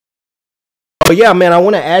But yeah, man, I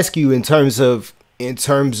want to ask you in terms of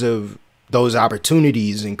those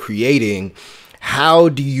opportunities in creating, how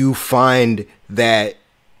do you find that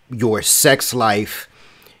your sex life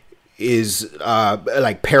is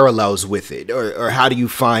like parallels with it, or how do you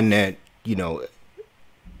find that, you know,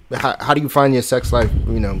 how do you find your sex life,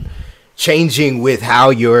 you know, changing with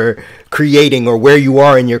how you're creating or where you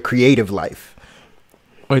are in your creative life?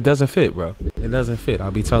 Well, it doesn't fit, bro. It doesn't fit. I'll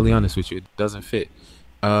be totally honest with you. It doesn't fit.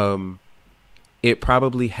 It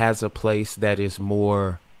probably has a place that is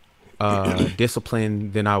more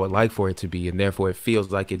disciplined than I would like for it to be, and therefore it feels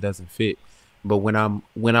like it doesn't fit. But when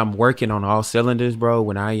I'm working on all cylinders, bro,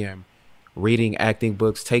 when I am reading acting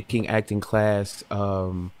books, taking acting class,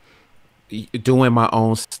 doing my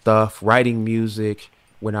own stuff, writing music,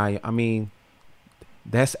 when I mean,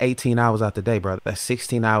 that's 18 hours out the day, bro. That's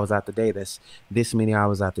 16 hours out the day. That's this many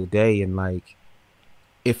hours out the day. And like,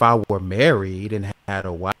 if I were married and had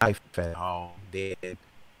a wife at home, then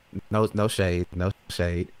no shade, no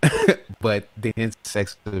shade. But then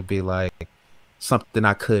sex would be like something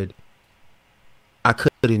I could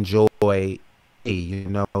enjoy. You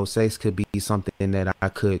know, sex could be something that I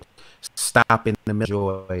could stop in the middle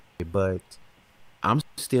of enjoy. But I'm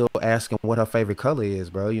still asking what her favorite color is,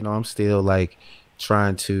 bro. You know, I'm still like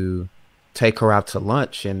trying to take her out to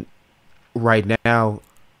lunch, and right now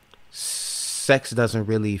sex doesn't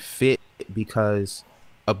really fit because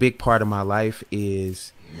a big part of my life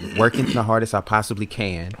is working the hardest I possibly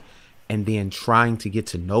can and then trying to get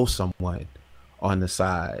to know someone on the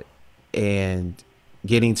side, and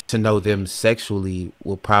getting to know them sexually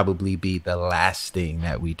will probably be the last thing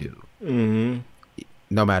that we do.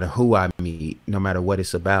 No matter who I meet, no matter what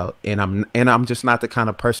it's about. And I'm just not the kind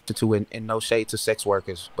of person to, and no shade to sex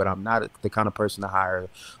workers, but I'm not the kind of person to hire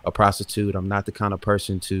a prostitute. I'm not the kind of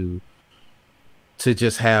person to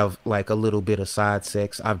just have like a little bit of side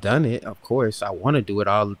sex. I've done it, of course. I want to do it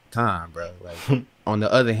all the time, bro. Like on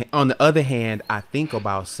the other hand, I think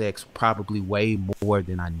about sex probably way more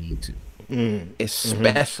than I need to.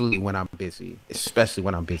 Especially when I'm busy.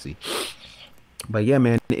 But yeah,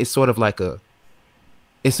 man, it's sort of like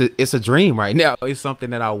it's a dream right now. It's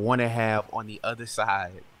something that I want to have on the other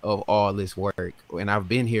side of all this work. And I've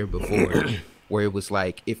been here before where it was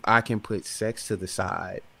like, if I can put sex to the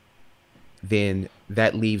side, then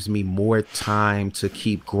that leaves me more time to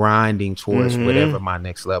keep grinding towards whatever my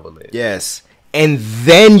next level is. Yes. And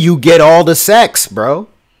then you get all the sex, bro.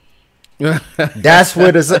 That's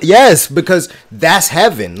what it's, yes, because that's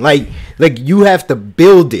heaven. Like you have to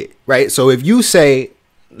build it, right? So if you say,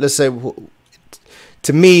 let's say,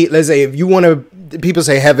 to me, let's say if you want to, people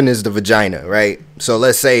say heaven is the vagina, right? So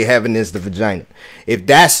let's say heaven is the vagina. If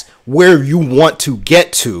that's where you want to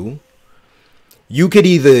get to, you could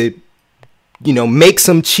either, you know, make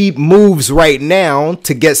some cheap moves right now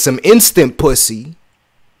to get some instant pussy,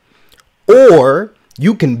 or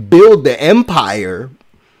you can build the empire,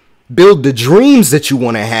 build the dreams that you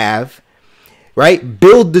want to have, right?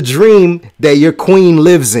 Build the dream that your queen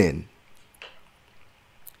lives in,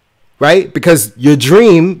 right? Because your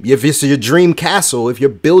dream, if it's your dream castle, if you're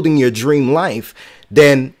building your dream life,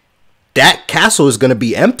 then that castle is going to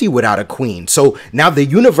be empty without a queen. So now the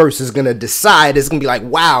universe is going to decide, it's going to be like,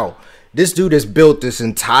 wow, this dude has built this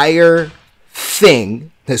entire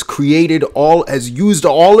thing, has used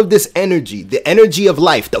all of this energy, the energy of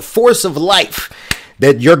life, the force of life,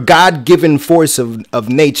 that your God-given force of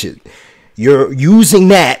nature, you're using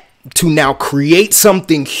that to now create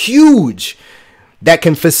something huge that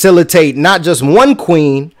can facilitate not just one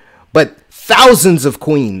queen, but thousands of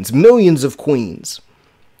queens, millions of queens,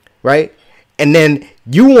 right? And then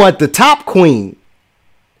you want the top queen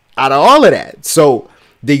out of all of that. So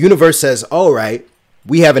the universe says, all right,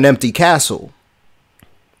 we have an empty castle.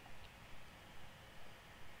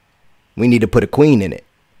 We need to put a queen in it.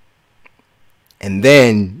 And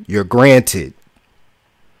then you're granted,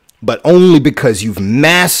 but only because you've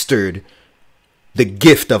mastered the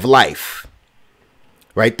gift of life,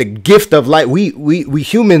 right? The gift of life. We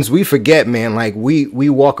humans, we forget, man. Like we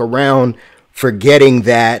walk around forgetting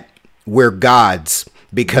that we're gods,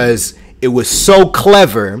 because it was so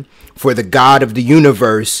clever for the God of the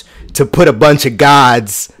universe to put a bunch of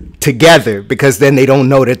gods together, because then they don't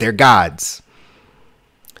know that they're gods.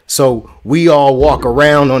 So we all walk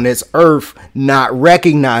around on this earth not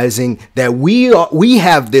recognizing that we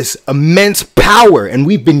have this immense power, and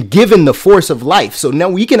we've been given the force of life. So now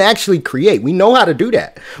we can actually create. We know how to do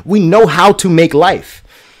that. We know how to make life.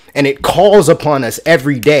 And it calls upon us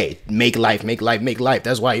every day. Make life, make life, make life.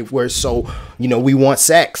 That's why we're so, we want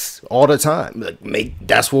sex all the time.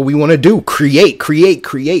 That's what we want to do. Create, create,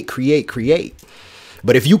 create, create, create.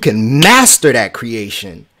 But if you can master that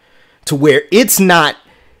creation, to where it's not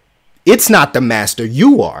the master,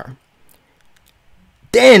 you are.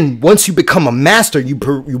 Then once you become a master, you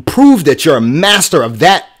prove that you're a master of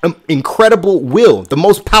that incredible will, the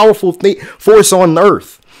most powerful force on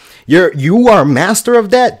earth. You are a master of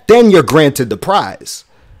that. Then you're granted the prize,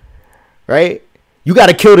 right? You got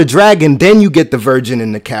to kill the dragon, then you get the virgin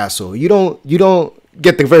in the castle. You don't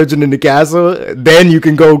get the virgin in the castle, then you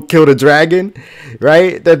can go kill the dragon,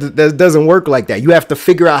 right? That doesn't work like that. You have to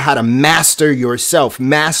figure out how to master yourself,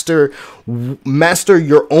 master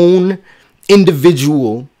your own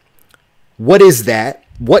individual. What is that?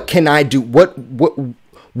 What can I do?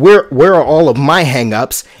 Where are all of my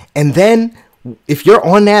hangups? And then if you're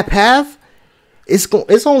on that path,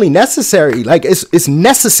 it's only necessary. Like it's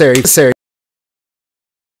necessary. You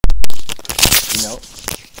know,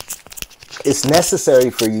 it's necessary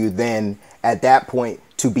for you then at that point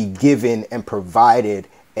to be given and provided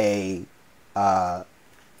a.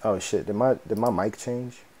 Oh shit! Did my mic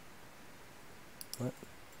change? What?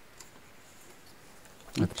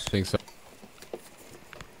 I think so.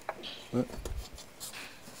 What?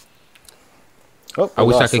 Oh, I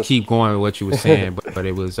wish I could keep going with what you were saying, but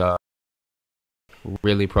it was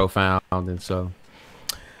really profound, and so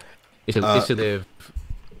it should live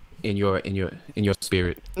in your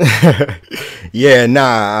spirit. Yeah,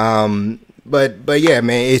 nah. But yeah,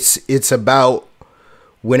 man, it's about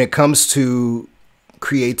when it comes to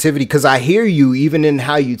creativity, because I hear you even in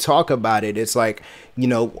how you talk about it. It's like, you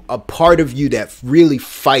know, a part of you that really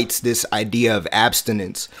fights this idea of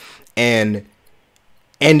abstinence, and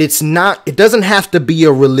it doesn't have to be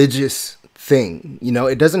a religious thing. You know,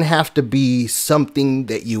 it doesn't have to be something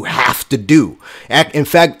that you have to do. In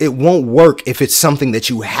fact, it won't work if it's something that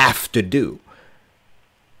you have to do.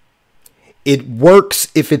 It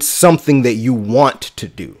works if it's something that you want to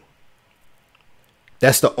do.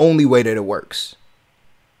 That's the only way that it works.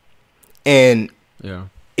 And yeah,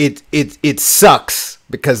 it sucks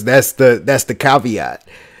because that's the caveat.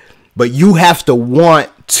 But you have to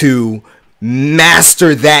want to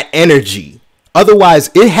master that energy. Otherwise,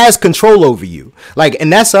 it has control over you. Like,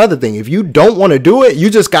 and that's the other thing. If you don't want to do it, you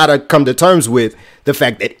just got to come to terms with the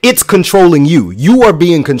fact that it's controlling you. You are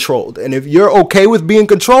being controlled. And if you're okay with being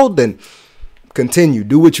controlled, then continue.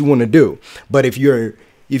 Do what you want to do. But if you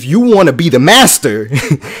want to be the master,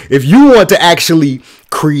 if you want to actually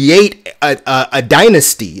create a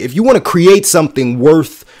dynasty, if you want to create something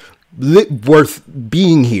worth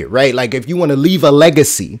being here, right? Like if you want to leave a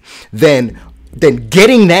legacy, then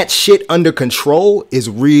getting that shit under control is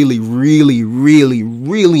really, really, really,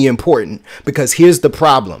 really important. Because here's the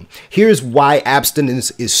problem. Here's why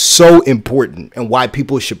abstinence is so important and why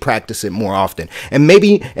people should practice it more often. And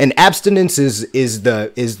maybe abstinence is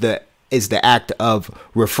the act of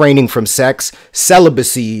refraining from sex.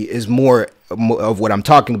 Celibacy is more of what I'm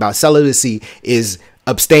talking about. Celibacy is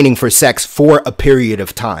abstaining for sex for a period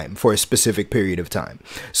of time, for a specific period of time.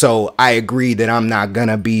 So I agree that I'm not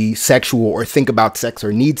gonna be sexual or think about sex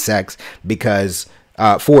or need sex because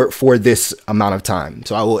for this amount of time.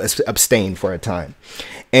 So I will abstain for a time,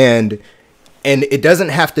 and it doesn't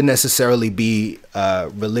have to necessarily be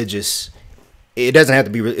religious. It doesn't have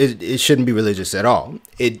to be. It shouldn't be religious at all.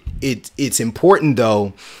 It's important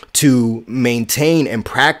though to maintain and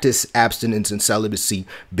practice abstinence and celibacy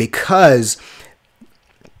because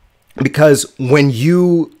when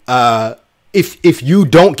you if you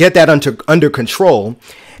don't get that under control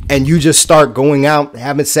and you just start going out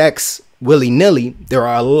having sex willy-nilly, there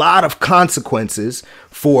are a lot of consequences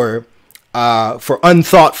for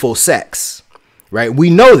unthoughtful sex, right? We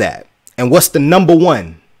know that. And what's the number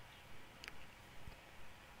one?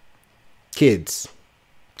 Kids,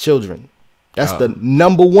 children. That's the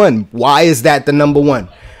number one. Why is that the number one?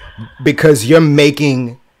 Because you're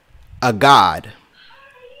making a god.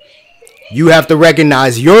 You have to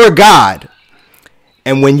recognize you're a god.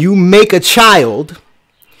 And when you make a child,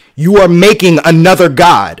 you are making another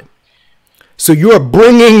god. So you are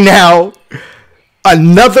bringing now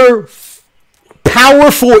another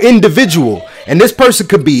powerful individual. And this person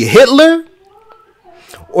could be Hitler,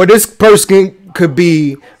 or this person could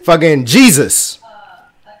be fucking Jesus.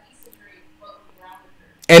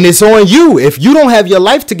 And it's on you. If you don't have your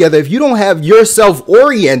life together, if you don't have yourself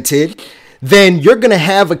oriented, then you're going to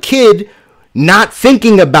have a kid not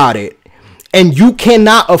thinking about it. And you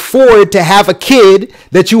cannot afford to have a kid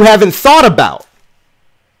that you haven't thought about.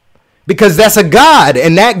 Because that's a god.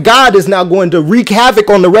 And that god is now going to wreak havoc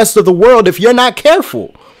on the rest of the world if you're not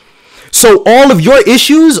careful. So all of your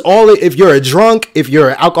issues, if you're a drunk, if you're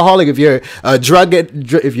an alcoholic, if you're a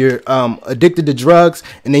if you're addicted to drugs,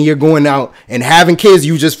 and then you're going out and having kids,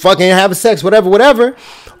 you just fucking having sex, whatever,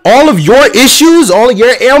 All of your issues, all of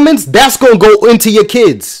your ailments, that's going to go into your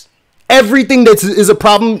kids. Everything that is a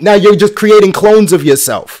problem, now you're just creating clones of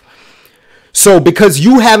yourself. So because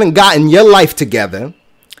you haven't gotten your life together,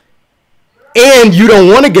 and you don't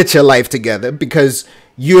want to get your life together because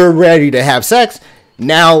you're ready to have sex,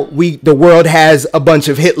 now the world has a bunch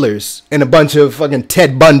of Hitlers and a bunch of fucking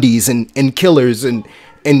Ted Bundys and killers and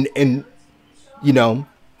you know,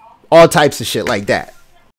 all types of shit like that.